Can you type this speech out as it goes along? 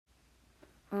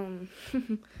Um,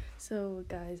 so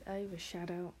guys, I have a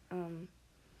shout out.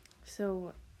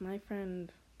 So my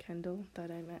friend Kendall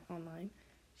that I met online,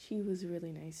 she was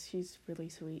really nice. She's really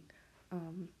sweet.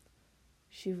 Um,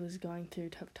 she was going through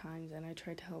tough times, and I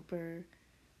tried to help her.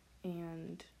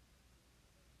 And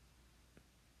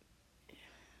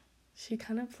she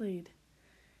kind of played.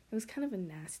 It was kind of a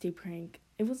nasty prank.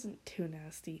 It wasn't too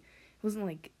nasty. It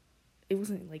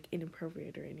wasn't like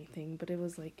inappropriate or anything. But it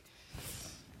was like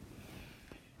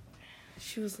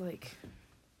she was like,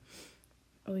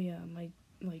 oh yeah, my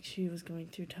like she was going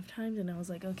through tough times, and I was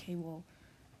like, okay, well,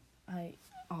 I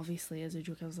obviously as a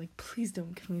joke I was like, please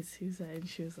don't commit suicide, and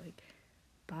she was like,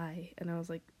 bye, and I was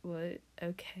like, what?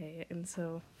 Okay, and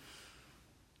so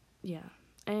yeah,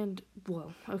 and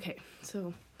well, okay,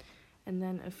 so and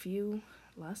then a few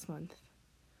last month,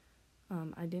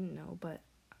 I didn't know, but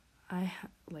I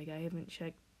haven't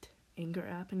checked Anger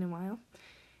app in a while,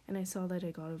 and I saw that I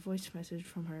got a voice message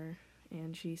from her,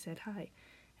 and she said hi.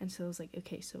 And so I was like,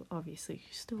 okay, so obviously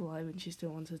she's still alive and she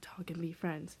still wants to talk and be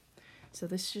friends. So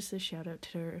this is just a shout out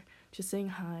to her, just saying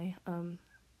hi.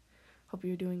 Hope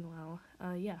you're doing well.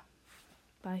 Yeah,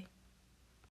 bye.